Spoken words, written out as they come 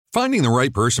Finding the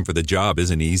right person for the job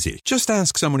isn't easy. Just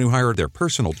ask someone who hired their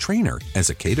personal trainer as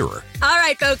a caterer. All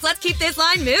right, folks, let's keep this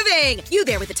line moving. You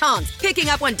there with the tongs. Picking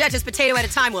up one Duchess potato at a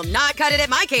time will not cut it at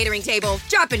my catering table.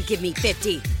 Drop and give me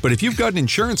 50. But if you've got an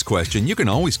insurance question, you can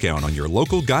always count on your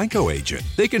local Geico agent.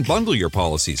 They can bundle your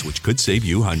policies, which could save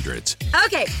you hundreds.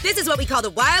 Okay, this is what we call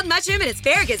the wild mushroom and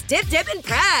asparagus dip, and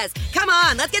press. Come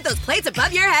on, let's get those plates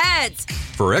above your heads.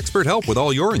 For expert help with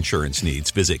all your insurance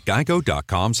needs, visit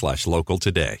geico.com/local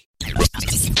today.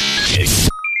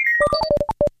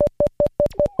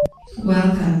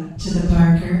 Welcome to the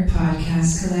Barker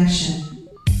Podcast Collection.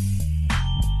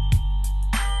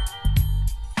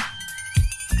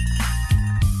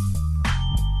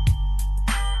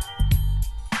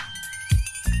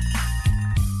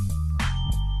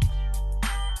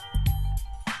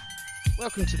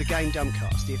 Welcome to the Game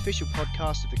Dumpcast, the official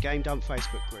podcast of the Game Dump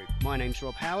Facebook group. My name's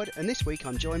Rob Howard, and this week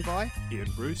I'm joined by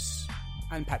Ian Bruce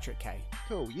and Patrick Kay.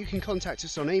 Cool. You can contact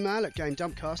us on email at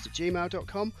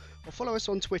gamedumpcast@gmail.com or follow us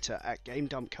on Twitter at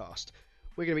GameDumpcast.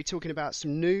 We're going to be talking about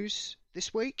some news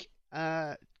this week.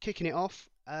 Kicking it off,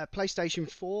 PlayStation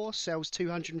 4 sells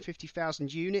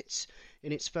 250,000 units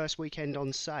in its first weekend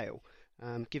on sale,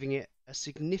 giving it a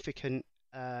significant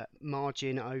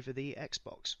margin over the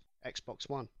Xbox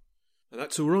One.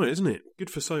 That's all right, isn't it? Good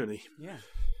for Sony. Yeah.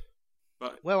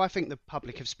 But well, I think the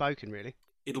public have spoken, really.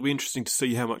 It'll be interesting to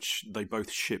see how much they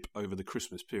both ship over the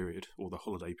Christmas period or the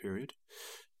holiday period.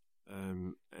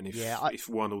 And if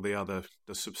one or the other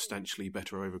does substantially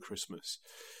better over Christmas.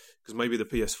 Because maybe the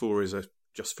PS4 is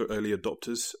just for early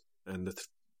adopters, and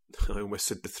I almost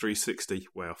said the 360.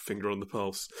 Wow, finger on the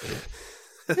pulse.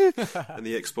 And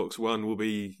the Xbox One will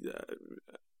be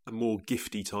a more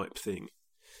gifty type thing.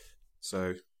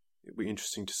 So it'll be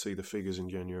interesting to see the figures in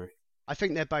January. I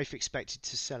think they're both expected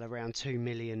to sell around 2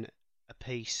 million a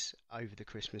piece over the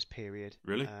Christmas period.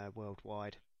 Really?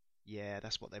 Worldwide. Yeah,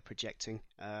 that's what they're projecting.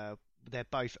 They're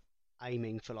both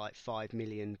aiming for like 5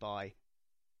 million by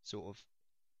sort of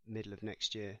middle of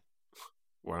next year.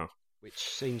 Wow. Which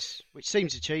seems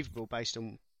achievable based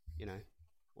on,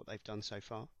 what they've done so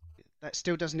far. That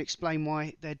still doesn't explain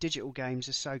why their digital games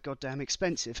are so goddamn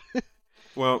expensive.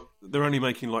 Well, they're only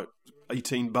making like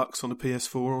 $18 on a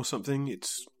PS4 or something.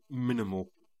 It's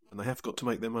minimal, and they have got to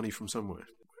make their money from somewhere.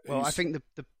 Well, I think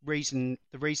the reasoning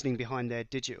behind their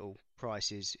digital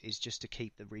prices is just to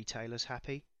keep the retailers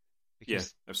happy.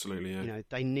 Because, yeah, absolutely. Yeah.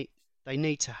 They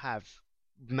need to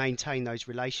maintain those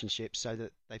relationships so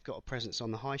that they've got a presence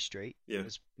on the high street. Yeah.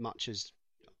 As much as,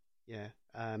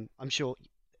 I'm sure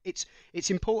it's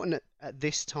important at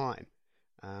this time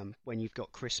when you've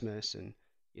got Christmas and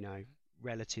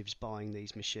relatives buying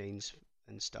these machines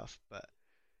and stuff, but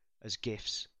as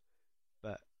gifts.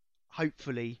 But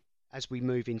hopefully, as we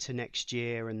move into next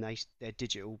year and their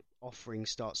digital offering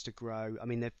starts to grow, I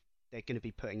mean they're going to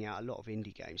be putting out a lot of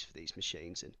indie games for these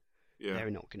machines, and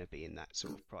they're not going to be in that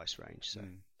sort of price range. So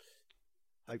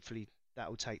hopefully that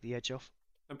will take the edge off.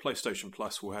 And PlayStation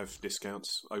Plus will have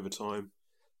discounts over time.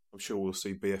 I'm sure we'll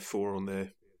see BF4 on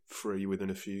there free within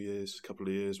a couple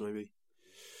of years maybe.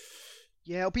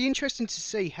 Yeah, it'll be interesting to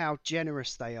see how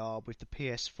generous they are with the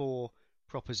PS4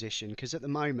 proposition, because at the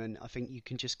moment I think you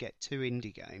can just get 2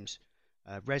 indie games.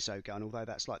 Resogun, although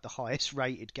that's like the highest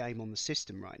rated game on the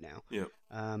system right now. Yeah.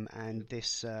 And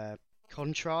this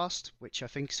Contrast, which I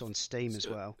think is on Steam as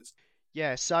well.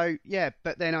 Yeah,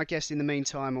 but then I guess in the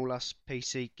meantime all us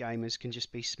PC gamers can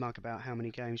just be smug about how many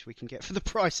games we can get for the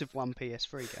price of one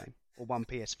PS3 game, or one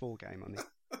PS4 game, I mean.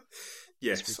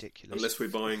 Yes, it's ridiculous. Unless we're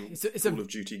buying Call of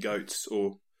Duty Goats,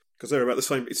 or because they're about the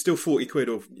same. It's still 40 quid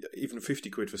or even 50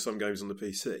 quid for some games on the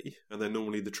PC, and they're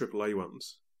normally the AAA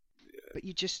ones. But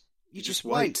you just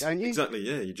wait, don't you? Exactly,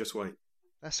 yeah, you just wait.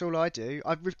 That's all I do.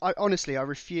 I honestly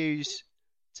refuse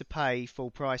to pay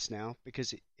full price now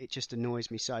because it just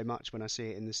annoys me so much when I see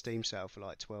it in the Steam sale for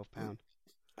like £12.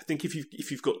 I think if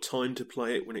you've got time to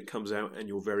play it when it comes out and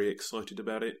you're very excited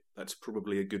about it, that's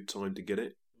probably a good time to get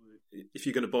it. If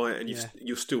you're going to buy it and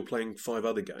you're still playing 5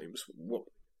 other games,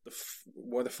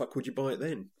 why the fuck would you buy it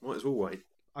then? Might as well wait.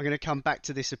 I'm going to come back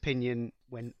to this opinion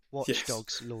when Watch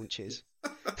Dogs launches.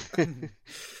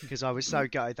 Because I was so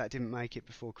gutted that didn't make it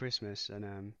before Christmas, and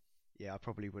I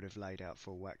probably would have laid out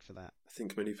full whack for that. I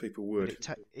think many people would.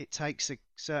 It takes a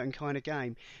certain kind of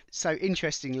game. So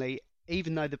interestingly,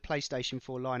 even though the PlayStation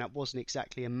 4 lineup wasn't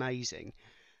exactly amazing,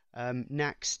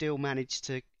 NAC still managed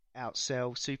to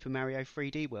outsell Super Mario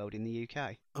 3D World in the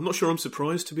UK. I'm not sure I'm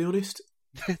surprised, to be honest.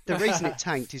 The reason it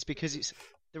tanked is because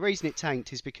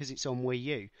it's on Wii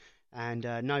U, and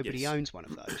nobody owns one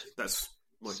of those.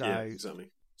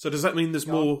 Exactly. So does that mean there's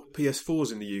more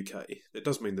PS4s in the UK? It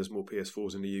does mean there's more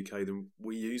PS4s in the UK than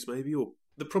Wii U's, maybe, or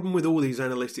The problem with all these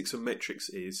analytics and metrics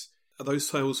are those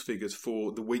sales figures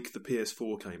for the week the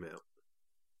PS4 came out.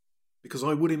 Because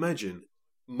I would imagine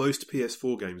most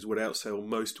PS4 games would outsell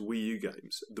most Wii U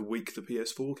games the week the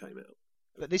PS4 came out.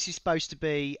 But this is supposed to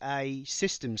be a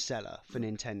system seller for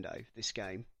Nintendo, this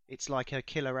game. It's like a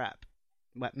killer app.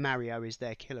 Mario is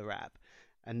their killer app.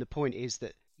 And the point is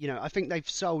that, I think they've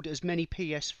sold as many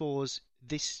PS4s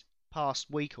this past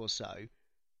week or so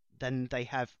than they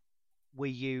have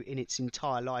Wii U in its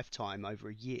entire lifetime over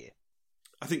a year.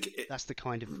 I think that's the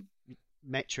kind of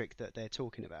metric that they're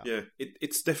talking about. Yeah,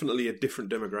 it's definitely a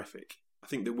different demographic. I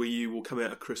think the Wii U will come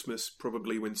out at Christmas,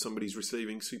 probably when somebody's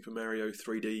receiving Super Mario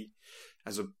 3D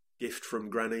as a gift from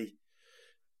Granny.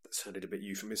 That sounded a bit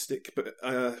euphemistic, but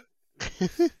I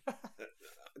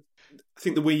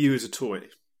think the Wii U is a toy.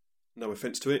 No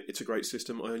offence to it, it's a great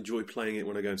system. I enjoy playing it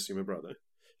when I go and see my brother.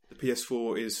 The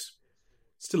PS4 is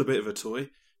still a bit of a toy,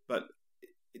 but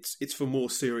it's for more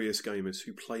serious gamers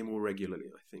who play more regularly,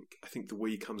 I think. I think the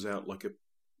Wii comes out like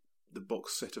the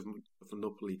box set of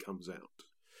Monopoly comes out.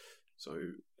 So,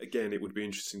 again, it would be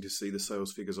interesting to see the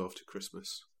sales figures after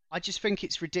Christmas. I just think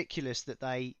it's ridiculous that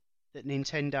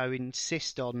Nintendo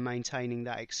insist on maintaining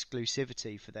that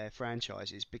exclusivity for their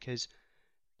franchises, because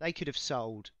they could have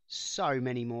sold so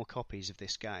many more copies of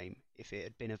this game if it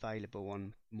had been available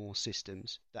on more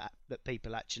systems that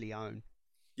people actually own.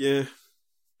 Yeah,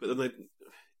 but then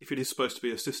if it is supposed to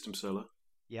be a system seller...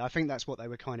 Yeah, I think that's what they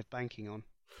were kind of banking on,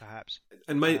 perhaps.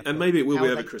 And maybe it will be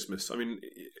over Christmas. I mean,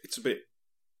 it's a bit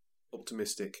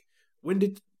optimistic. When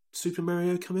did Super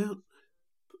Mario come out?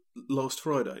 Last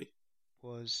Friday?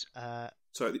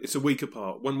 So it's a week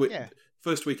apart. 1 week. Yeah.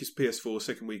 First week is PS4,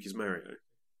 second week is Mario.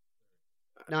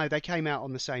 No, they came out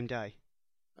on the same day.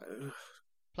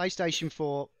 PlayStation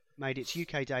 4 made its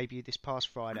UK debut this past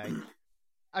Friday.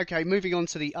 Okay, moving on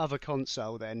to the other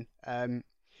console then.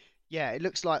 It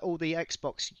looks like all the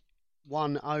Xbox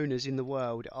One owners in the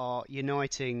world are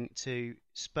uniting to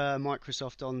spur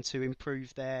Microsoft on to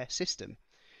improve their system,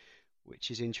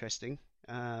 which is interesting.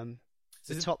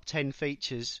 The top 10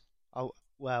 features, I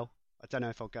don't know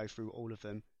if I'll go through all of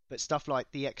them, but stuff like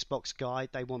the Xbox Guide,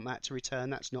 they want that to return.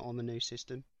 That's not on the new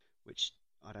system, which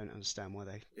I don't understand why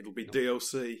they. It'll be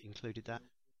DLC included that.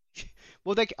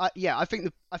 Well, I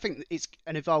think it's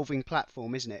an evolving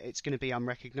platform, isn't it? It's going to be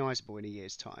unrecognisable in a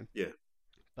year's time. Yeah.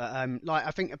 But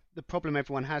I think the problem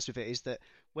everyone has with it is that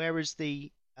whereas the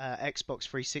Xbox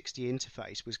 360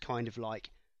 interface was kind of like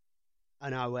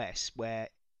an OS where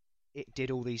it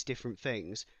did all these different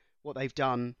things, what they've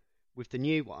done with the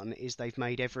new one is they've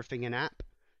made everything an app.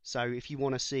 So if you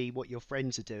want to see what your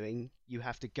friends are doing, you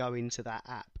have to go into that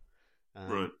app.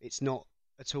 Right. It's not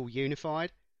at all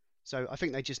unified. So I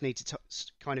think they just need to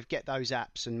kind of get those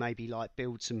apps and maybe like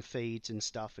build some feeds and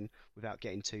stuff, and without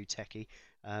getting too techie,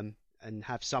 and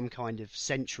have some kind of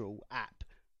central app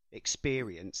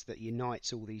experience that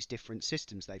unites all these different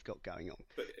systems they've got going on.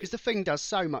 Because the thing does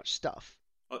so much stuff.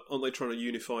 Aren't they trying to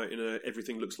unify it in a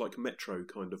everything looks like Metro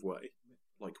kind of way?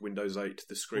 Like Windows 8,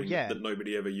 the screen that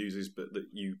nobody ever uses, but that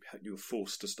you're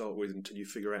forced to start with until you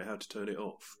figure out how to turn it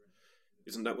off.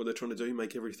 Isn't that what they're trying to do?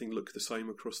 Make everything look the same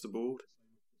across the board?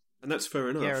 And that's fair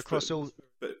enough. Yeah, across all.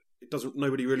 But it doesn't.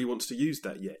 Nobody really wants to use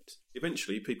that yet.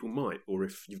 Eventually, people might, or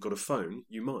if you've got a phone,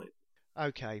 you might.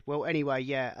 Okay. Well, anyway,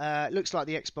 looks like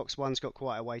the Xbox One's got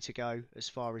quite a way to go as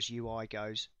far as UI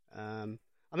goes. I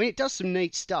mean, it does some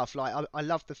neat stuff. Like, I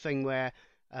love the thing where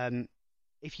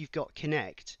if you've got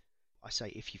Kinect, I say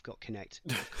if you've got Kinect,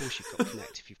 of course you've got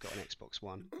Kinect if you've got an Xbox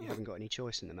One. You haven't got any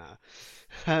choice in the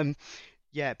matter.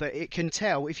 Yeah, but it can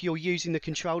tell if you're using the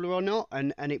controller or not,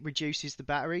 and it reduces the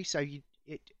battery, so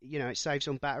it saves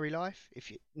on battery life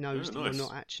if it knows that you're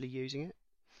not actually using it.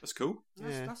 That's cool.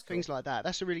 Yeah, that's things cool. like that.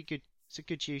 That's it's a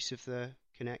good use of the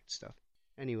Kinect stuff.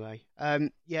 Anyway,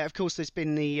 of course, there's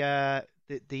been the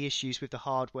issues with the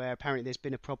hardware. Apparently, there's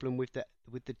been a problem with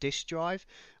the disk drive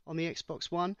on the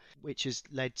Xbox One, which has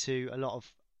led to a lot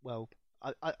of. Well,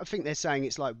 I think they're saying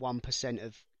it's like 1%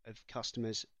 of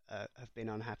customers have been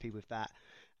unhappy with that.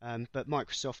 But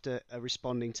Microsoft are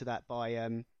responding to that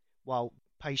by while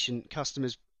patient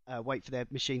customers wait for their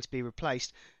machine to be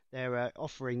replaced, they're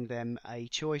offering them a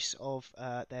choice of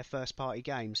their first-party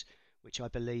games, which I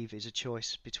believe is a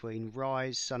choice between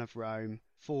Rise, Son of Rome,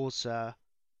 Forza,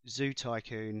 Zoo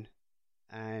Tycoon,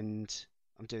 and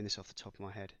I'm doing this off the top of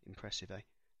my head, impressive, eh?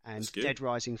 And Dead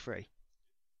Rising 3.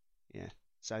 Yeah,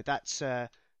 so that's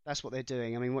what they're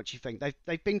doing. I mean, what do you think?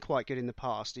 They've been quite good in the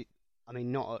past.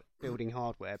 Not at building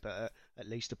hardware, but at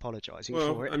least apologising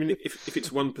for it. I mean, if it's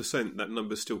 1%, that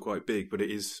number's still quite big, but it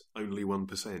is only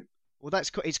 1%. Well,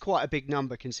 it's quite a big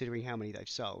number considering how many they've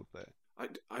sold. But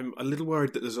I'm a little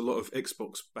worried that there's a lot of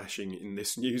Xbox bashing in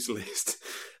this news list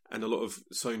and a lot of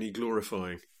Sony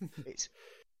glorifying.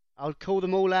 I'll call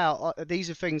them all out. These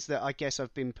are things that I guess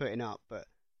I've been putting up, but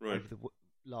right. over the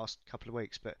last couple of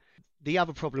weeks. But the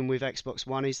other problem with Xbox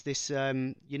One is this,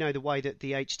 the way that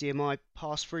the HDMI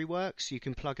pass-through works. You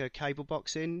can plug a cable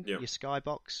box in, your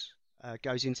Skybox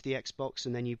goes into the Xbox,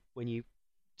 and then when you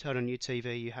turn on your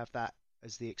TV, you have that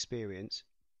as the experience.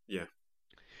 Yeah.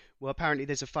 Well, apparently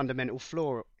there's a fundamental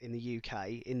flaw in the UK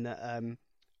in that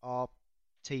our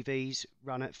TVs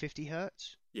run at 50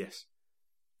 hertz. Yes.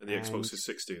 And the Xbox is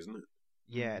 60, isn't it?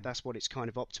 Yeah, that's what it's kind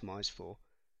of optimized for.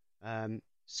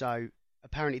 So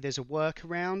apparently there's a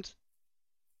workaround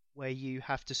where you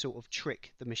have to sort of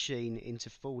trick the machine into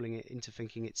fooling it into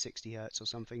thinking it's 60 hertz or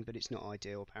something, but it's not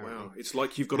ideal, apparently. Wow, it's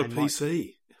like you've got a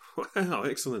PC. Wow,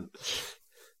 excellent.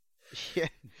 Yeah.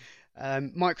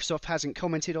 Microsoft hasn't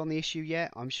commented on the issue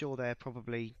yet. I'm sure they're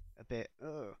probably a bit,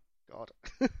 oh, God.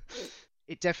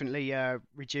 It definitely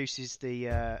reduces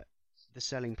the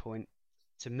selling point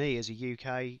to me as a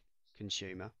UK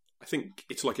consumer. I think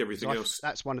it's like everything else.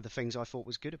 That's one of the things I thought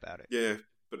was good about it. Yeah,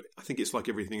 but I think it's like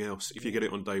everything else. If you get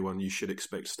it on day one, you should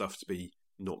expect stuff to be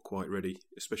not quite ready,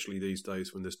 especially these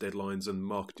days when there's deadlines and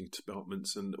marketing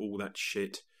departments and all that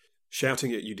shit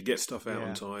shouting at you to get stuff out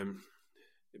on time.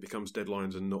 It becomes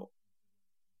deadlines and not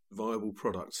viable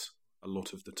products a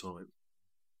lot of the time.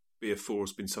 BF4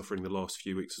 has been suffering the last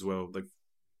few weeks as well.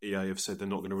 EA have said they're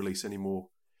not going to release any more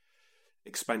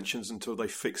expansions until they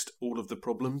fixed all of the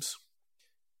problems.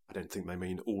 I don't think they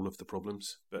mean all of the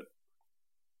problems, but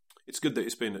it's good that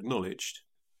it's been acknowledged,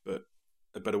 but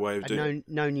a better way of doing it.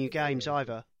 No new games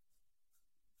either.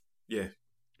 Yeah.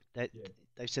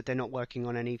 They've said they're not working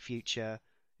on any future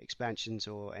expansions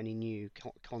or any new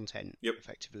content,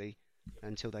 effectively,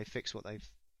 until they fix what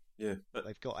they've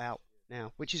got out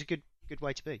now, which is a good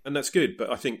way to be. And that's good,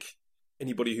 but I think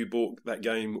anybody who bought that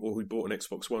game or who bought an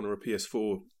Xbox One or a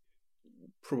PS4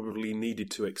 probably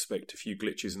needed to expect a few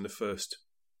glitches in the first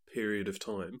period of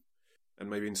time, and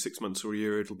maybe in 6 months or a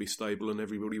year it'll be stable and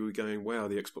everybody will be going, wow,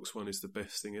 the Xbox One is the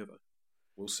best thing ever.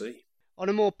 We'll see. On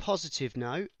a more positive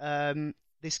note,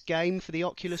 this game for the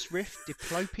Oculus Rift,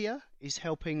 Diplopia, is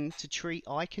helping to treat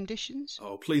eye conditions.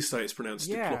 Oh, please say it's pronounced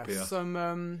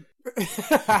Diplopia.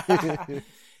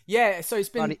 Yeah, so it's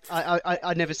been...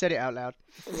 I never said it out loud.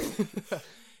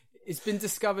 It's been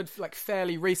discovered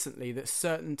fairly recently that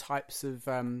certain types of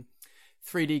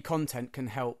 3D content can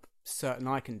help certain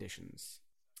eye conditions.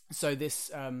 So this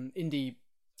indie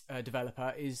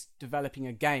developer is developing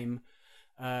a game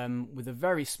with a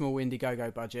very small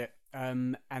Indiegogo budget,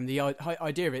 and the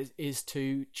idea is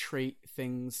to treat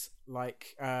things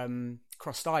like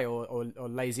crossed eye or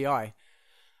lazy eye.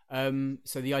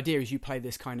 So the idea is you play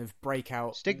this kind of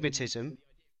breakout... Stigmatism?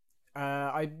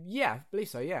 I believe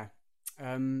so, yeah.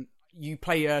 You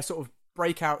play a sort of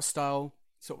breakout style,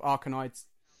 sort of Arcanide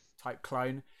type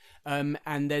clone,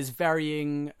 and there's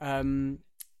varying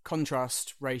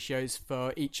contrast ratios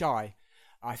for each eye.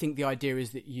 I think the idea is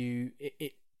that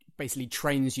it basically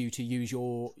trains you to use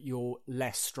your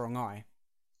less strong eye.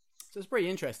 So it's pretty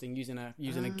interesting using a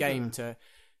game to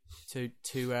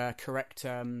correct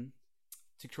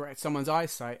someone's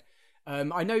eyesight.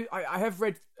 I know I have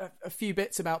read a few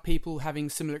bits about people having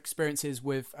similar experiences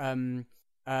with using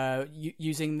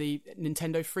the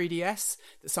Nintendo 3DS.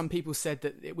 That some people said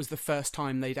that it was the first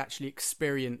time they'd actually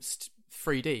experienced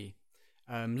 3D.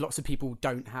 Lots of people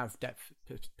don't have depth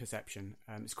perception.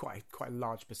 It's quite a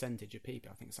large percentage of people.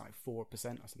 I think it's like 4% or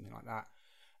something like that.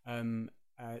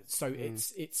 So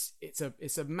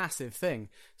it's a massive thing.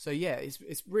 So yeah,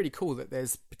 it's really cool that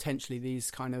there's potentially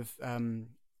these kind of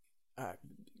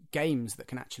games that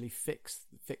can actually fix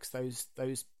those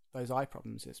eye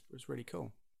problems. It's really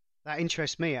cool. That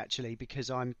interests me actually because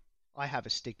I have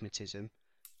astigmatism.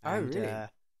 And, really?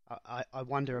 I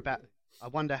wonder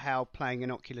how playing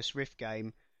an Oculus Rift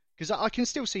game, because I can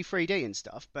still see 3D and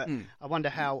stuff, but I wonder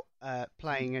how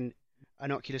playing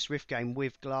an Oculus Rift game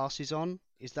with glasses on,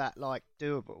 is that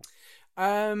doable?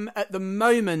 At the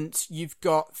moment, you've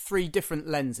got 3 different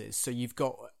lenses. So you've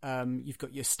got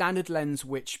your standard lens,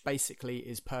 which basically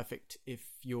is perfect if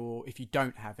you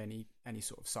don't have any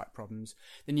sort of sight problems.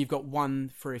 Then you've got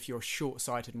one for if you're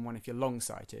short-sighted and one if you're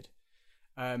long-sighted.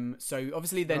 So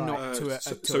obviously they're not to a...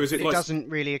 So is it doesn't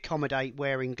really accommodate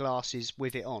wearing glasses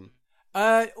with it on?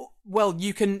 Well,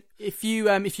 you can if you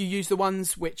use the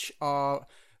ones which are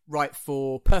right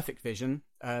for perfect vision,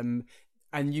 and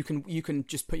you can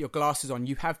just put your glasses on.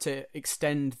 You have to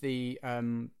extend the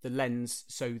lens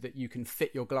so that you can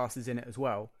fit your glasses in it as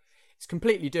well. It's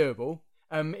completely doable.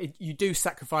 You do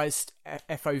sacrifice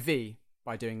FOV,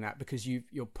 by doing that because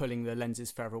you're pulling the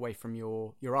lenses further away from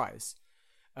your eyes.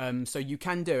 So you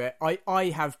can do it.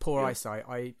 I have poor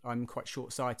eyesight. I'm quite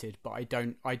short-sighted, but I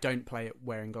don't play it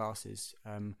wearing glasses.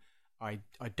 I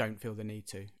don't feel the need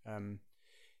to.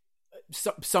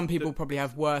 Some people probably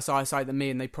have worse eyesight than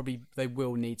me, and they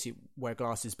will need to wear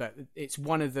glasses. But it's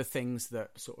one of the things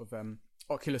that sort of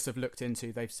Oculus have looked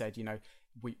into. They've said,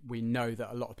 we know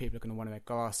that a lot of people are going to want to wear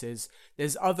glasses.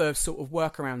 There's other sort of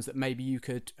workarounds that maybe you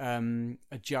could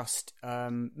adjust,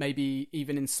 maybe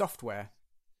even in software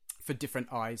for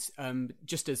different eyes.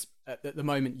 Just as at the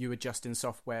moment you adjust in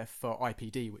software for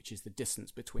IPD, which is the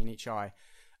distance between each eye.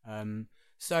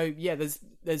 So yeah, there's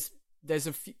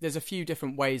a few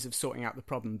different ways of sorting out the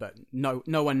problem, but no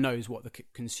one knows what the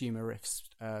consumer Rift's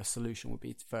solution would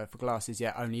be for glasses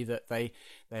yet. Only that they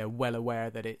are well aware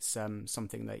that it's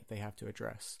something they have to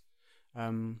address.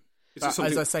 As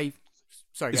I say,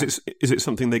 sorry. Is it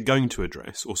something they're going to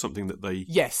address, or something that they?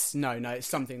 Yes, no, it's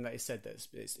something that is said that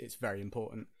it's very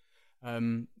important.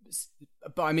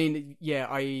 But I mean, yeah,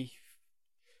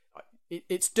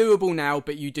 it's doable now,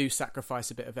 but you do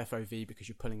sacrifice a bit of FOV because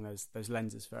you're pulling those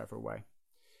lenses further away.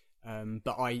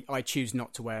 But I choose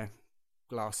not to wear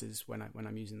glasses when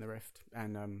I'm using the Rift,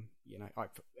 and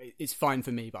it's fine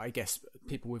for me. But I guess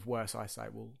people with worse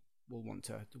eyesight will want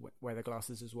to wear their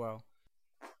glasses as well.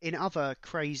 In other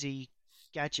crazy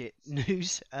gadget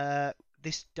news,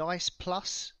 this Dice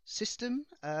Plus system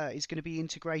is going to be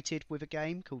integrated with a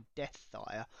game called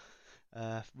Deathfire,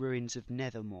 Ruins of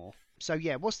Nethermore. So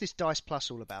yeah, what's this Dice Plus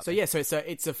all about? So yeah, so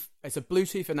it's a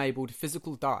Bluetooth enabled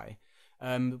physical die,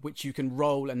 which you can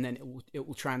roll, and then it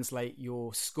will translate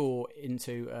your score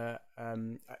into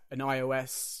an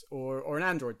iOS or an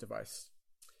Android device.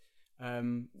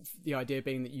 The idea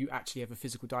being that you actually have a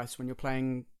physical dice when you're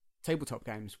playing tabletop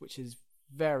games, which is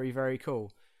very, very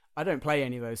cool. I don't play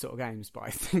any of those sort of games, but I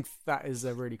think that is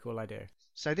a really cool idea.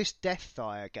 So this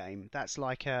Deathfire game, that's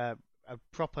like a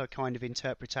proper kind of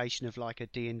interpretation of like a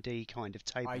D&D kind of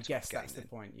tabletop game. I guess that's the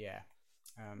point, yeah.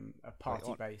 A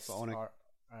party-based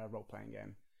role-playing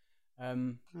game.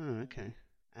 Oh, okay.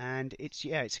 And it's a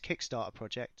Kickstarter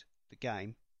project, the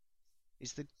game.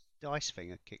 Is the dice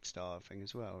thing a Kickstarter thing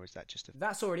as well, or is that just a...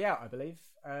 That's already out, I believe.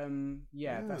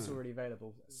 That's already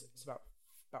available. It's about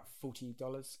 $40,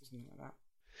 something like that.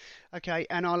 Okay,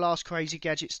 and our last crazy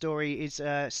gadget story is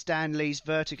Stan Lee's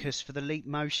Verticus for the Leap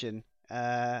Motion.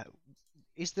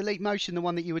 Is the Leap Motion the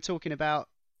one that you were talking about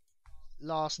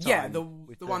last time? Yeah, the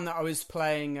one that I was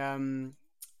playing.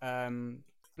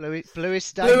 Blue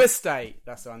Estate. Blue Estate.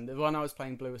 That's the one. The one I was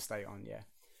playing Blue Estate on. Yeah.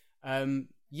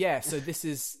 Yeah. So this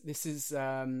is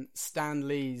Stan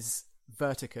Lee's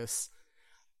Verticus.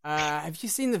 Have you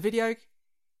seen the video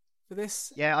for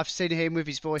this? Yeah, I've seen him with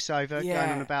his voiceover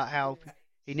going on about how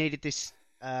he needed this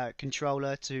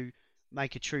controller to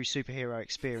make a true superhero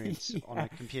experience on a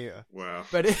computer. Wow.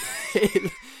 But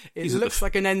it looks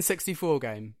like an N64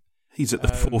 game. He's at the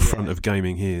forefront of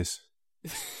gaming, he is.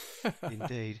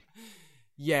 Indeed.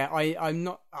 Yeah, I'm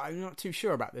not too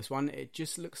sure about this one. It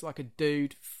just looks like a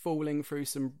dude falling through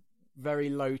some very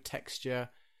low texture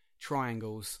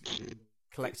triangles,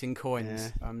 collecting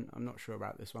coins. Yeah. I'm not sure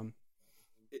about this one.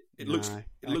 It looks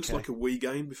like a Wii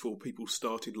game before people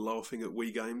started laughing at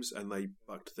Wii games and they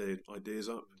bucked their ideas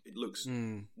up. It looks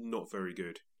not very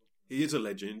good. He is a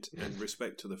legend, and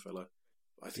respect to the fella.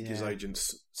 I think his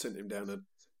agents sent him down a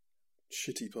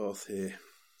shitty path here.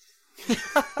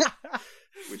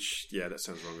 Which, that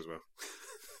sounds wrong as well.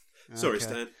 Sorry,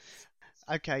 Stan.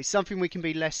 Okay, something we can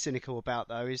be less cynical about,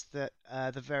 though, is that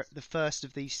the first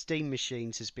of these Steam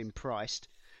machines has been priced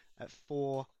at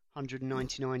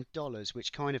 $499,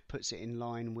 which kind of puts it in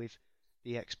line with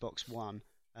the Xbox One.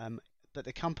 But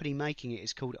the company making it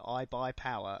is called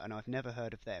iBuyPower, and I've never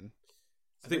heard of them.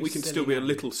 I think we can still be a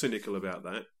little cynical about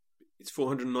that. It's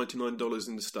 $499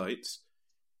 in the States.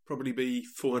 Probably be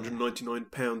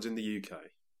 £499 in the UK.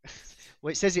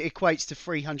 Well, it says it equates to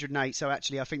 308, so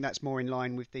actually I think that's more in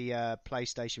line with the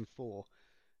PlayStation 4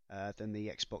 than the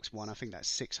Xbox One. I think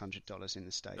that's $600 in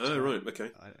the States. Oh, right,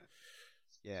 okay.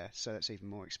 Yeah, so that's even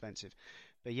more expensive.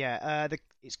 But yeah,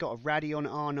 it's got a Radeon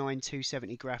R9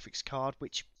 270 graphics card,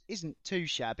 which isn't too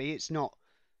shabby. It's not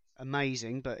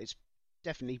amazing, but it's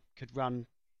definitely could run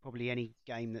probably any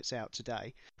game that's out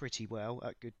today pretty well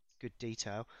at good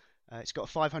detail. It's got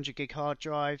a 500 gig hard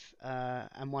drive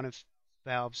and one of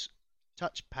Valve's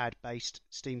touchpad-based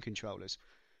Steam controllers.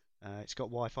 It's got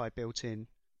Wi-Fi built in,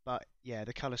 but yeah,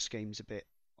 the colour scheme's a bit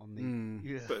on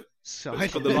the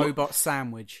side. But the robot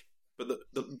sandwich. But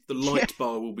the light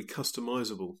bar will be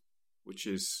customisable, which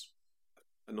is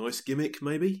a nice gimmick,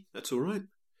 maybe. That's all right.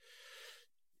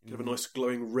 You have a nice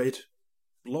glowing red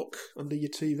block under your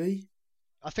TV?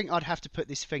 I think I'd have to put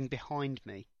this thing behind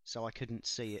me so I couldn't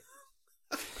see it.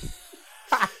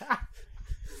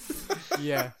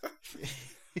 Yeah.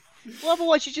 Well,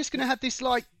 otherwise you're just going to have this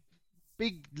like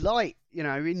big light,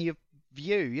 in your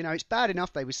view. It's bad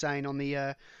enough they were saying on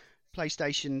the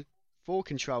PlayStation 4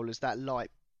 controllers, that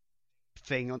light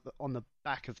thing on the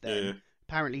back of them. Yeah.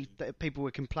 Apparently, people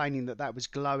were complaining that was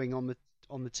glowing on the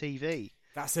TV.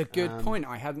 That's a good point.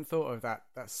 I hadn't thought of that.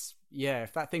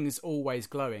 If that thing is always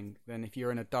glowing, then if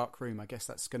you're in a dark room, I guess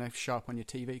that's going to show up on your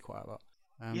TV quite a lot.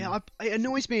 It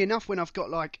annoys me enough when I've got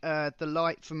like the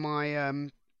light for my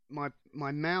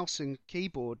my mouse and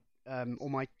keyboard or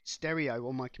my stereo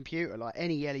on my computer, like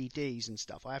any LEDs and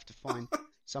stuff. I have to find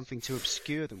something to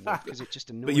obscure them with because it just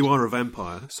annoys me. But you are a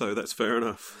vampire, so that's fair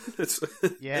enough. It's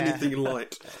anything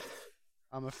light.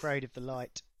 I'm afraid of the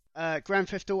light. Grand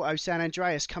Theft Auto San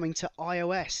Andreas coming to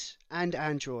iOS and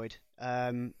Android.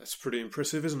 That's pretty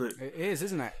impressive, isn't it? It is,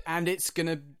 isn't it? And it's going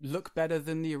to look better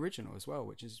than the original as well,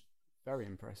 which is very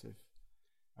impressive.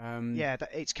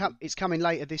 It's coming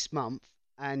later this month,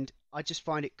 and I just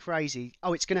find it crazy.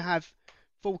 Oh, it's going to have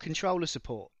full controller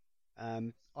support.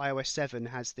 iOS 7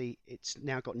 it's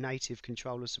now got native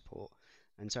controller support,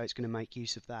 and so it's going to make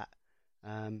use of that.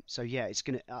 It's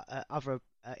going to other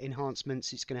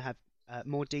enhancements. It's going to have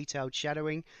more detailed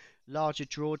shadowing, larger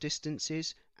draw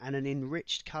distances, and an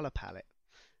enriched color palette.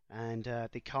 And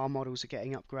the car models are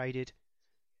getting upgraded.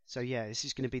 So this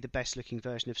is going to be the best looking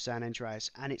version of San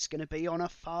Andreas, and it's going to be on a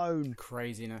phone.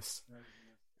 Craziness.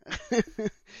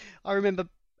 I remember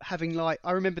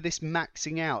this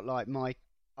maxing out like my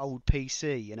old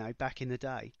PC, back in the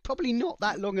day. Probably not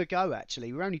that long ago,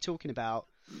 actually. We're only talking about,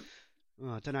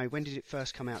 I don't know, when did it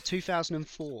first come out?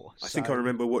 2004. I think I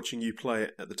remember watching you play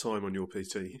it at the time on your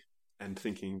PT and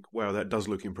thinking, wow, that does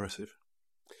look impressive.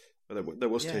 But that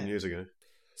was 10 years ago.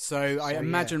 So I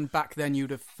imagine back then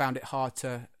you'd have found it hard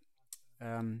to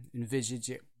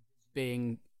envisage it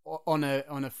being on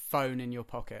a phone in your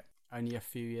pocket only a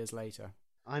few years later.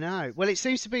 I know. Well, it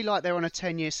seems to be like they're on a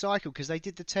 10-year cycle because they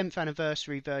did the 10th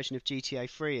anniversary version of GTA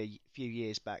 3 a few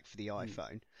years back for the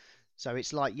iPhone. So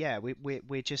it's like,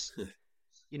 we're just,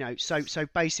 so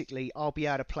basically I'll be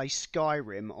able to play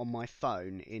Skyrim on my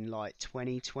phone in like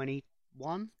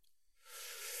 2021.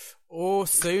 Or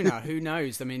sooner, who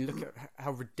knows? I mean, look at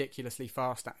how ridiculously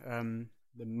fast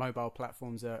the mobile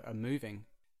platforms are moving.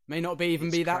 May not be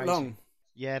that long.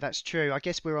 Yeah, that's true. I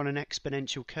guess we're on an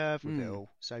exponential curve with it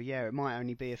all. So it might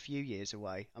only be a few years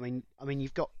away. I mean,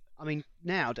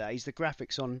 nowadays the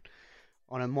graphics on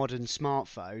a modern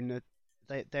smartphone,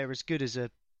 they're as good as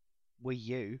a Wii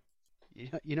U.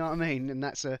 You know what I mean? And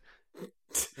that's a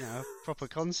proper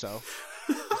console,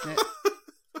 isn't it?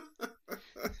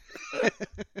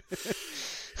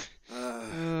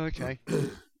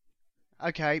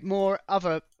 Okay, more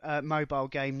other mobile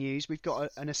game news. We've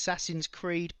got an Assassin's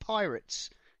Creed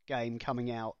Pirates game coming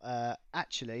out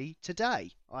actually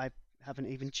today. I haven't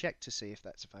even checked to see if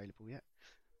that's available yet,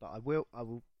 but I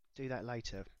will do that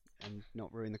later and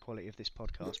not ruin the quality of this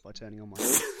podcast by turning on my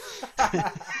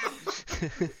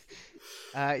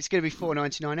it's going to be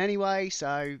 $4.99 anyway,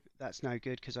 so that's no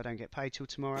good because I don't get paid till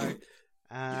tomorrow.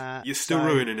 You're still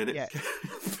ruining it. Yeah.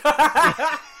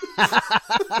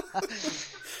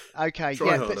 Okay,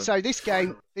 but so this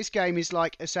game is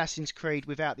like Assassin's Creed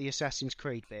without the Assassin's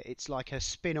Creed bit. It's like a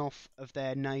spin-off of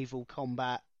their naval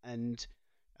combat and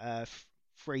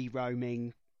free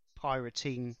roaming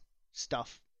pirating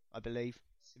stuff, I believe.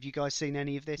 Have you guys seen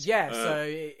any of this? Yeah, so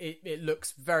it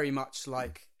looks very much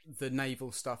like the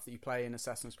naval stuff that you play in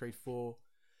Assassin's Creed 4,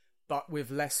 but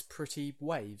with less pretty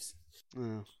waves.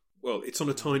 Oh. Well, it's on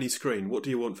a tiny screen. What do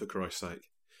you want, for Christ's sake?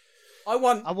 I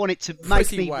want it to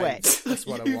make me wet. That's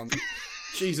what I want.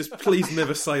 Jesus, please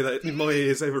never say that in my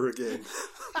ears ever again.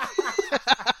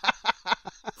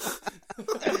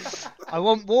 I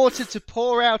want water to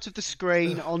pour out of the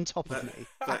screen on top of me.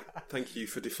 Thank you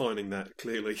for defining that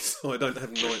clearly, so I don't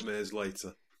have nightmares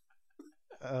later.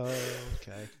 Oh,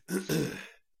 okay.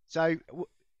 So,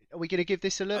 are we going to give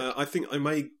this a look? I think I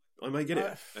may get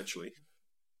it, actually.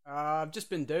 I've just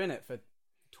been doing it for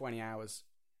 20 hours.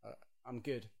 I'm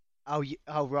good. Oh,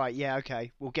 right. Yeah,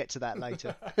 okay. We'll get to that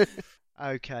later.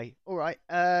 Okay. All right.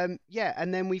 Yeah,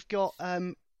 and then we've got...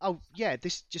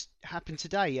 this just happened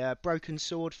today. Broken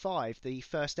Sword 5, the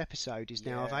first episode, is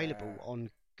now available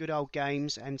on Good Old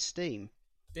Games and Steam.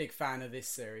 Big fan of this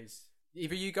series.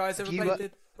 Either you guys ever played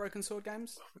the Broken Sword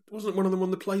games? Wasn't one of them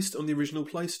on the original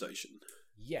PlayStation?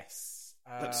 Yes.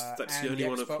 That's the only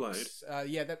one I've played.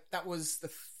 That was the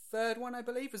third one, I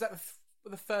believe. Was that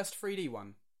the first 3D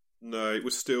one? No, it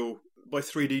was still... By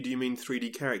 3D, do you mean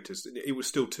 3D characters? It was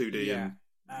still 2D. Yeah.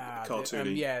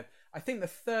 cartoony. Yeah, I think the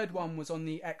third one was on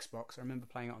the Xbox. I remember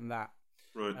playing it on that.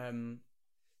 Right.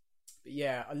 But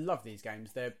yeah, I love these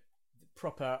games. They're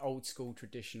proper old school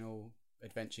traditional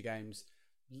adventure games.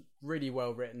 Really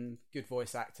well written, good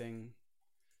voice acting,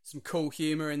 some cool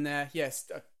humour in there.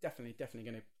 Yes, definitely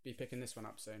going to be picking this one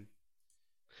up soon.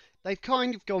 They've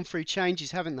kind of gone through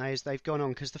changes, haven't they, as they've gone on?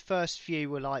 Because the first few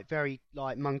were like very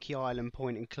like Monkey Island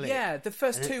point and click. Yeah, the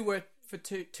first two were for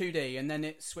 2D, and then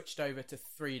it switched over to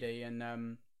 3D,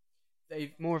 and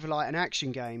they've more of like an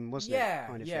action game, wasn't it?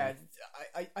 Kind of yeah.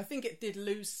 thing. I think it did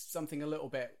lose something a little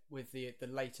bit with the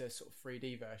later sort of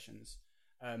 3D versions.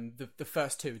 The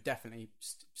first two definitely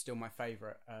still my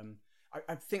favourite.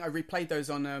 I think I replayed those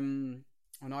on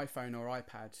iPhone or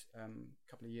iPad a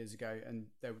couple of years ago, and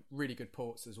they're really good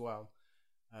ports as well.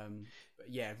 But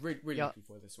yeah, really looking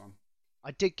forward to this one.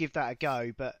 I did give that a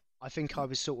go, but I think I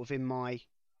was sort of in my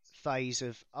phase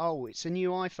of, it's a new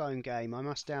iPhone game, I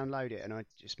must download it, and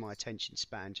my attention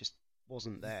span just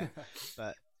wasn't there.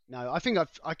 But no, I think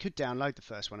I could download the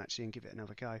first one actually and give it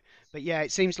another go. But yeah,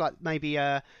 it seems like maybe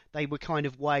they were kind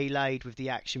of waylaid with the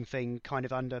action thing, kind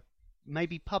of under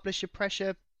maybe publisher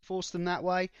pressure forced them that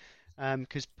way,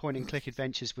 because point and click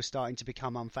adventures were starting to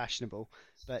become unfashionable.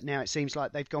 But now it seems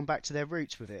like they've gone back to their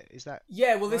roots with it. Is that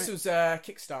right? This was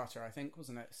Kickstarter, I think,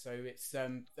 wasn't it? So it's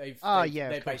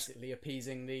they're basically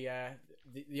appeasing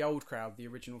the old crowd, the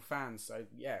original fans. So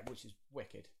yeah, which is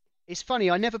wicked. It's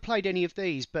funny, I never played any of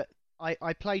these, but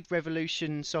I played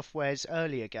Revolution Software's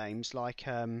earlier games, like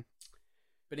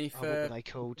Beneath what were they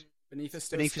called? Beneath a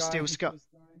Steel Sky.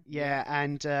 Yeah,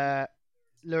 and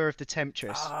Lure of the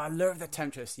Temptress. Lure of the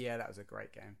Temptress. Yeah, that was a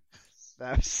great game.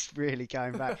 That was really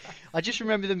going back. I just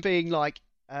remember them being like,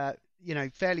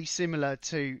 fairly similar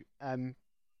to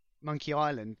Monkey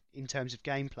Island in terms of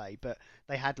gameplay, but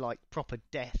they had like proper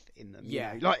death in them.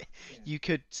 Yeah, you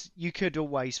could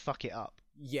always fuck it up.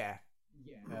 Yeah.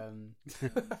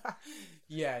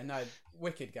 Yeah, no,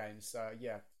 wicked games. So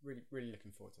yeah, really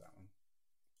looking forward to that one.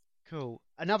 Cool.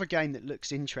 Another game that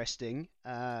looks interesting,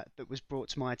 that was brought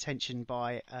to my attention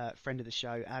by a friend of the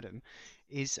show, Adam,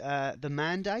 is The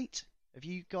Mandate. Have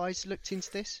you guys looked into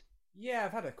this? Yeah,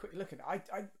 I've had a quick look at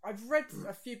it. I've read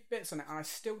a few bits on it, and I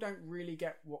still don't really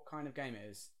get what kind of game it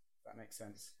is. If that makes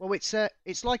sense. Well,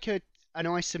 it's like an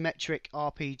isometric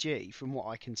RPG, from what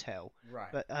I can tell.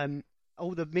 Right. But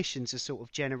all the missions are sort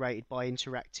of generated by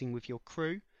interacting with your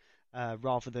crew,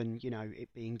 rather than it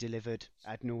being delivered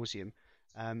ad nauseum.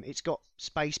 It's got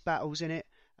space battles in it.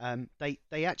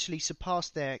 They actually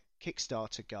surpassed their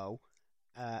Kickstarter goal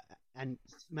and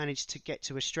managed to get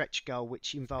to a stretch goal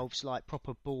which involves like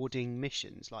proper boarding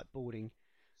missions, like boarding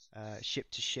ship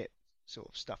to ship sort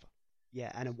of stuff.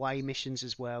 Yeah, and away missions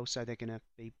as well. So they're going to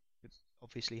be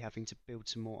obviously having to build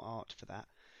some more art for that.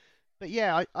 But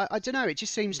yeah, I don't know. It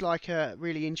just seems like a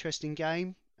really interesting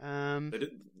game.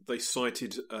 They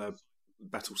cited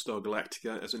Battlestar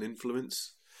Galactica as an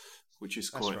influence, which is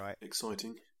quite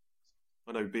exciting.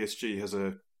 I know BSG has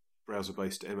a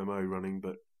browser-based MMO running,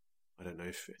 but I don't know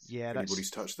if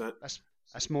anybody's touched that.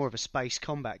 That's more of a space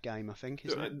combat game, I think,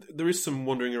 isn't it? There is some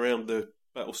wandering around the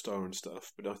Battlestar and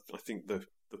stuff, but I think the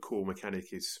core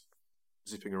mechanic is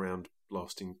zipping around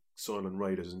blasting silent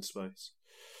raiders in space.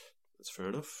 That's fair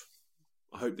enough.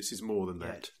 I hope this is more than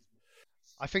that.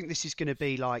 I think this is going to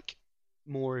be like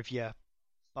more of your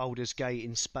Baldur's Gate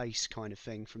in space kind of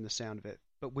thing from the sound of it,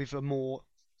 but with a more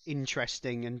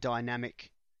interesting and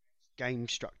dynamic game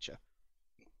structure.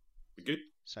 Good.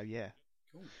 So yeah.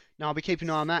 Cool. Now I'll be keeping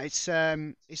an eye on that.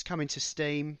 It's coming to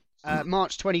Steam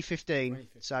March 2015,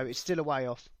 so it's still a way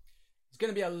off. There's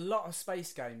going to be a lot of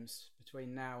space games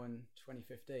between now and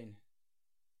 2015.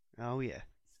 Oh yeah.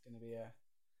 It's going to be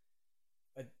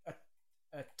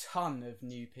a ton of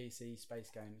new PC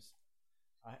space games.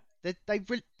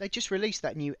 They just released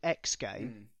that new X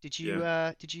game. Did you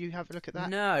have a look at that?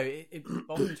 No, it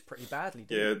bombed pretty badly.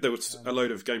 Didn't it? There was a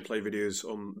load of gameplay videos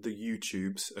on the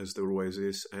YouTubes, as there always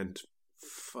is, and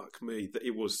fuck me,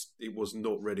 it was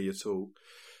not ready at all.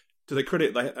 To their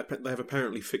credit, they have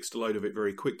apparently fixed a load of it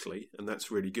very quickly, and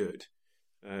that's really good.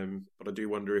 But I do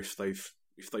wonder if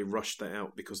they rushed that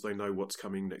out because they know what's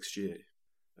coming next year.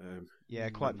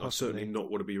 Quite possibly. I certainly not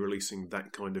want to be releasing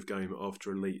that kind of game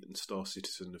after Elite and Star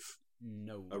Citizen have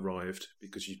arrived,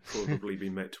 because you'd probably be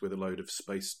met with a load of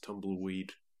space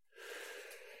tumbleweed.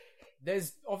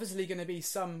 There's obviously going to be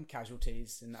some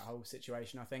casualties in that whole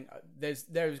situation. I think there's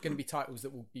going to be titles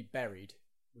that will be buried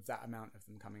with that amount of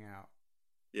them coming out.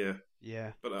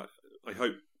 Yeah. But I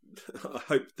hope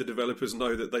the developers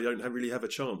know that they don't really have a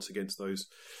chance against those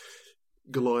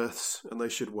Goliaths, and they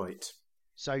should wait.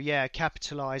 So yeah,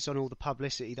 capitalise on all the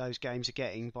publicity those games are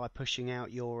getting by pushing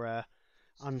out your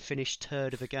unfinished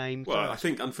turd of a game. Well, first. I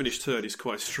think unfinished turd is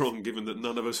quite strong, given that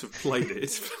none of us have played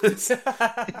it.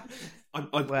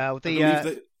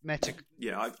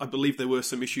 I believe there were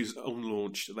some issues on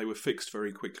launch. They were fixed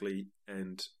very quickly,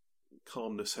 and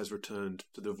calmness has returned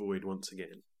to the void once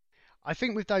again. I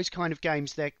think with those kind of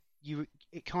games, it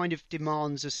kind of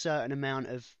demands a certain amount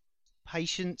of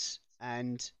patience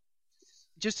and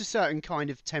just a certain kind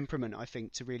of temperament, I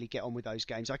think, to really get on with those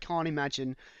games. I can't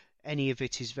imagine any of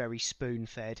it is very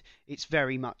spoon-fed. It's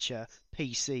very much a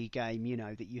PC game,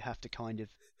 that you have to kind of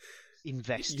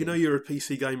invest in. You know you're a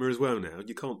PC gamer as well now.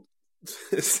 You can't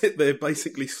sit there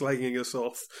basically slagging us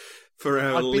off for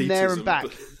our elitism. I've been there and back.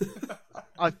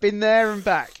 I've been there and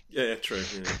back. Yeah, true.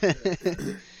 Yeah.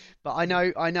 But I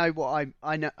know what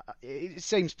I know. It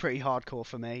seems pretty hardcore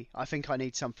for me. I think I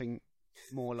need something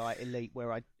more like Elite,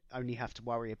 where I only have to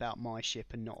worry about my ship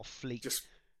and not a fleet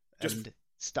and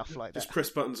stuff like that. Just press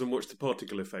buttons and watch the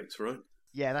particle effects, right?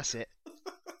 Yeah, that's it.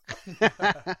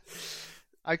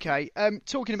 Okay,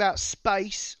 talking about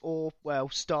space, or,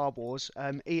 Star Wars,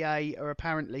 EA are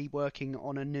apparently working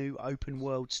on a new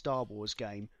open-world Star Wars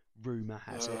game, rumour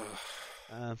has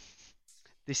it.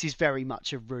 This is very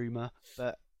much a rumour,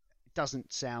 but it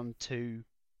doesn't sound too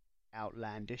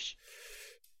outlandish.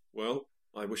 Well,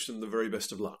 I wish them the very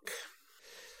best of luck.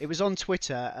 It was on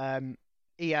Twitter,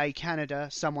 EA Canada,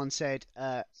 someone said,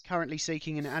 currently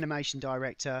seeking an animation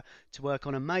director to work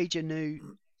on a major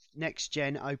new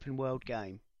next-gen open-world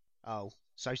game. Oh,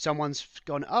 so someone's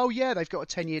gone, they've got a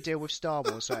 10-year deal with Star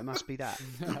Wars, so it must be that.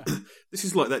 This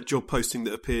is like that job posting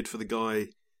that appeared for the guy,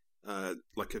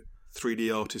 like a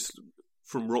 3D artist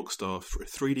from Rockstar, a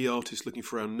 3D artist looking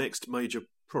for our next major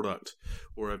product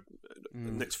or a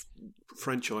next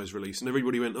franchise release. And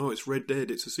everybody went, it's Red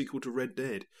Dead, it's a sequel to Red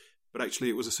Dead. But actually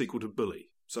it was a sequel to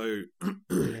Bully. So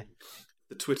the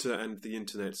Twitter and the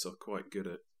internets are quite good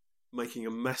at making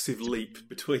a massive leap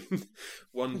between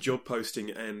one job posting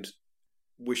and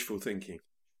wishful thinking.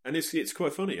 And it's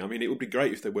quite funny. I mean, it would be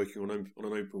great if they're working on an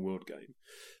open world game.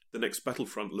 The next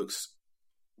Battlefront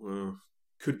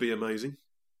could be amazing.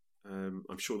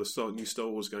 I'm sure the new Star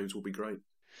Wars games will be great.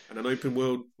 And an open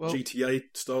world GTA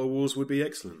Star Wars would be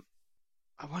excellent.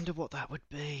 I wonder what that would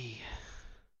be.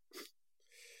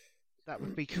 That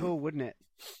would be cool, wouldn't it?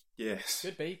 Yes.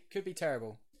 Could be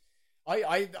terrible.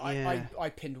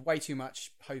 I pinned way too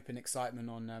much hope and excitement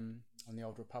on the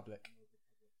Old Republic.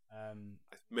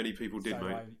 Many people did,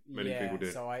 mate. Many people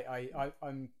did. So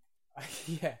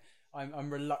I'm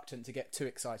reluctant to get too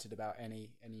excited about any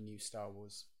new Star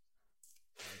Wars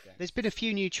game. There's been a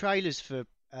few new trailers for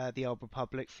the Old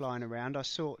Republic flying around. I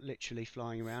saw it literally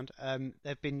flying around.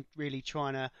 They've been really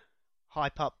trying to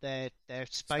hype up their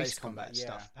space combat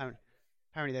stuff.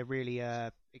 Apparently they're really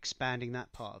expanding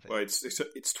that part of it. Well, it's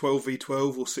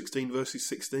 12v12 or 16 versus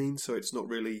 16, so it's not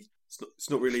really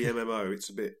MMO. It's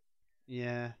a bit.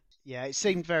 Yeah. It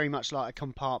seemed very much like a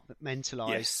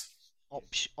compartmentalized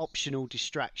optional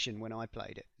distraction when I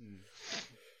played it.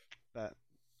 But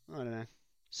I don't know,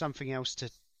 something else to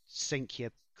sink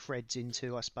your creds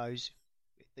into, I suppose,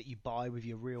 that you buy with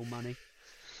your real money.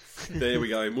 There we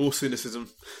go. More cynicism.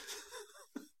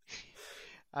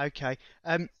 Okay.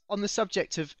 On the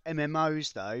subject of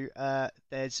MMOs, though,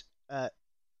 there's a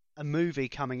movie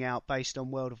coming out based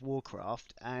on World of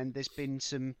Warcraft, and there's been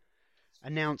some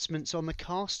announcements on the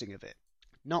casting of it.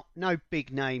 No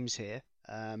big names here.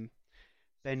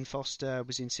 Ben Foster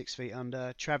was in 6 Feet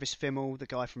Under. Travis Fimmel, the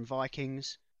guy from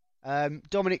Vikings.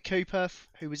 Dominic Cooper,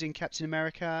 who was in Captain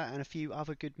America and a few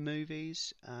other good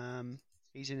movies.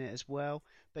 He's in it as well.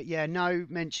 But yeah, no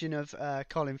mention of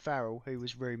Colin Farrell, who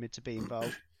was rumoured to be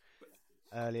involved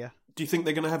earlier. Do you think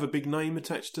they're going to have a big name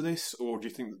attached to this, or do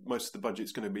you think most of the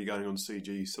budget's going to be going on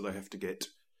CG, so they have to get...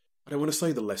 I don't want to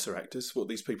say the lesser actors. What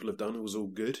these people have done was all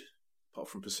good, apart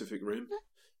from Pacific Rim.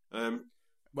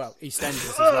 Well, EastEnders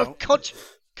as well.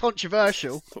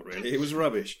 Controversial. Not really. It was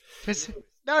rubbish.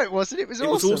 No, it wasn't. It was awesome.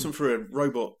 It was awesome for a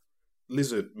robot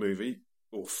lizard movie,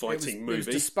 or fighting movie. It was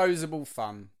disposable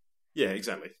fun. Yeah,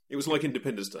 exactly. It was like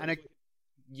Independence Day.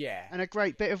 And a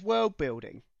great bit of world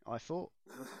building, I thought.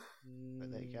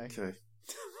 But there you go. Okay.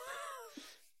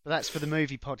 But that's for the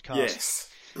movie podcast. Yes.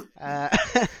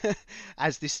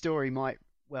 As this story might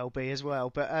well be as well.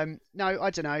 But no, I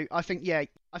don't know. I think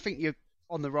you're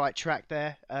on the right track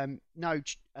there. No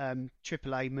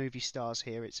AAA movie stars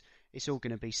here. It's all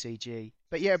going to be CG.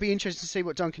 But yeah, it'll be interesting to see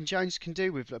what Duncan Jones can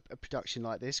do with a production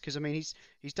like this, because I mean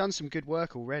he's done some good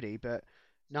work already, but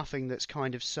nothing that's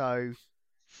kind of so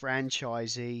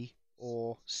franchisey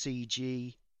or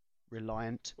CG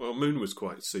reliant. Well, Moon was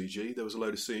quite CG. There was a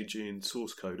load of CG in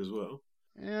source code as well.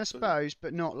 Yeah, I suppose,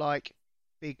 but not like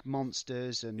big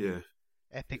monsters and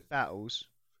epic battles.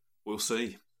 We'll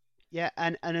see. Yeah,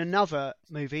 and another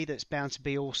movie that's bound to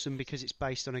be awesome because it's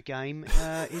based on a game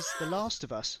is The Last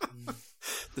of Us.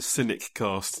 The Cynic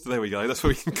Cast. There we go. That's what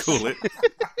we can call it.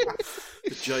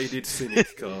 The Jaded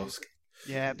Cynic Cast.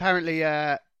 Yeah, apparently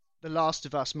The Last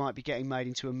of Us might be getting made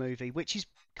into a movie, which is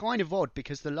kind of odd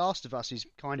because The Last of Us is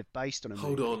kind of based on a movie.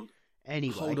 Hold on.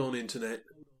 Anyway. Hold on, Internet.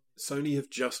 Sony have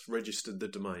just registered the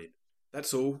domain.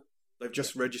 That's all. They've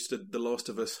just registered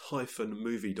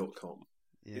thelastofus-movie.com.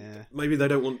 Yeah. Maybe they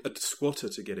don't want a squatter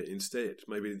to get it instead.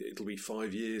 Maybe it'll be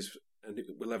 5 years and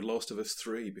we'll have Last of Us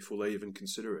 3 before they even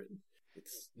consider it.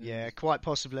 Yeah, quite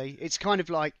possibly. It's kind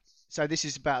of like, so this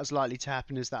is about as likely to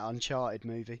happen as that Uncharted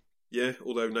movie. Yeah,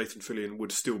 although Nathan Fillion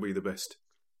would still be the best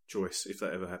choice if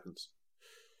that ever happens.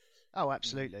 Oh,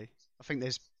 absolutely. I think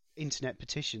there's internet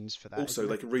petitions for that. Also,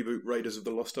 they can reboot Raiders of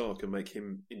the Lost Ark and make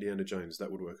him Indiana Jones.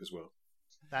 That would work as well.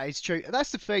 That is true. That's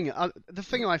the thing. The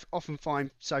thing I often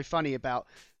find so funny about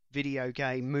video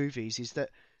game movies is that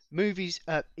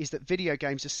video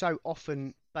games are so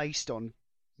often based on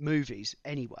movies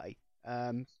anyway.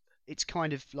 It's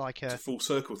kind of like it's a full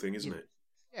circle thing, isn't it?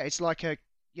 Yeah, it's like a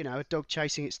dog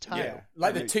chasing its tail. Yeah,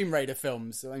 like the Tomb Raider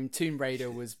films. I mean, Tomb Raider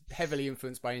was heavily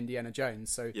influenced by Indiana Jones,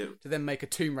 so to then make a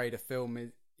Tomb Raider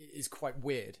film is quite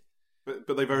weird.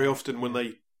 But they very often, when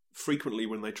they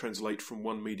translate from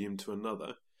one medium to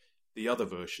another, the other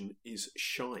version is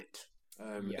shite.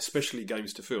 Especially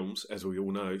games to films, as we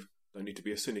all know. Don't need to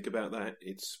be a cynic about that.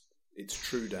 It's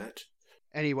true that.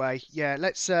 Anyway, yeah,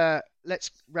 let's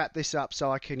wrap this up so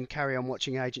I can carry on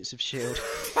watching Agents of S.H.I.E.L.D.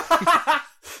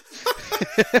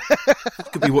 I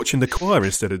could be watching The Choir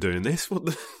instead of doing this. What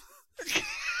the...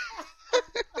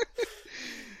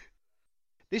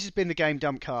 This has been the Game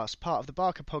Dump Cast, part of the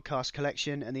Barker Podcast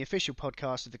Collection and the official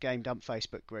podcast of the Game Dump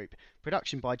Facebook group.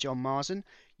 Production by John Marsden.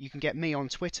 You can get me on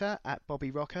Twitter at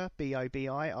Bobby Rocker,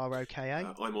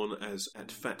 BOBIROKA. I'm on as at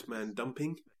Fatman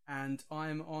Dumping. And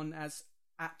I'm on as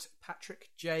at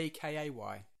Patrick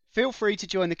JKAY. Feel free to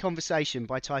join the conversation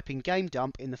by typing Game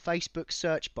Dump in the Facebook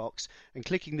search box and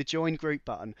clicking the Join Group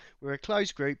button. We're a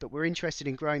closed group, but we're interested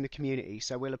in growing the community,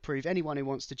 so we'll approve anyone who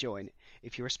wants to join.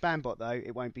 If you're a spam bot, though,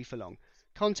 it won't be for long.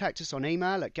 Contact us on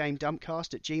email at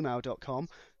gamedumpcast@gmail.com.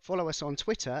 Follow us on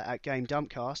Twitter at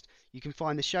GameDumpcast. You can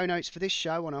find the show notes for this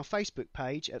show on our Facebook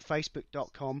page at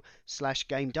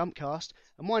facebook.com/GameDumpcast.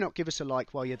 And why not give us a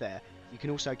like while you're there? You can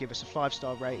also give us a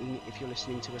 5-star rating if you're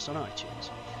listening to us on iTunes.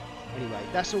 Anyway,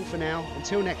 that's all for now.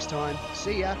 Until next time,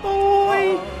 see ya.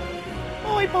 Bye.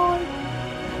 Bye bye.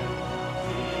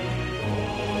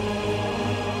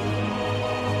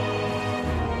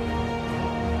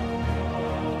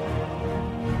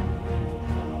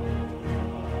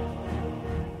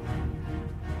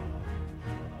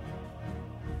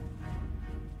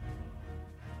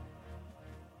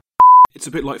 It's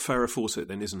a bit like Farrah Fawcett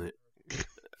then, isn't it?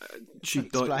 She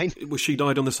died. Well, she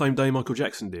died on the same day Michael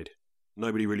Jackson did.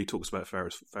 Nobody really talks about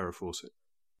Farrah Fawcett.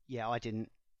 Yeah, I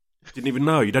didn't. Didn't even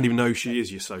know. You don't even know who she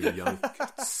is. You're so young.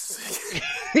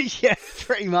 Yeah,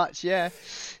 pretty much. Yeah.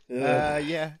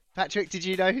 Yeah. Patrick, did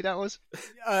you know who that was?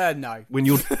 No. When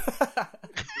your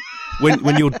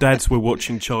when your dads were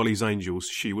watching Charlie's Angels,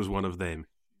 she was one of them.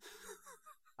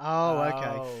 Oh,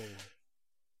 okay. Oh.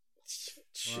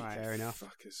 Right. Fair enough.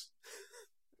 Fuckers.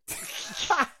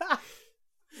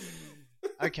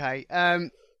 Okay. The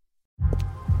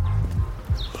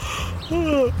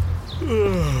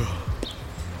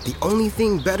only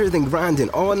thing better than grinding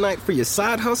all night for your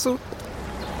side hustle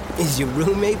is your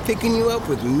roommate picking you up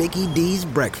with Mickey D's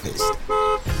breakfast.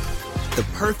 The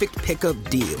perfect pickup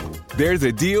deal. There's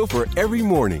a deal for every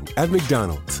morning at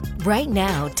McDonald's. Right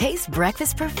now, taste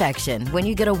breakfast perfection when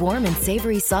you get a warm and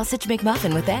savory sausage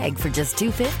McMuffin with egg for just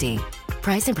 $2.50.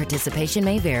 Price and participation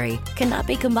may vary. Cannot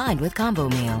be combined with combo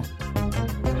meal.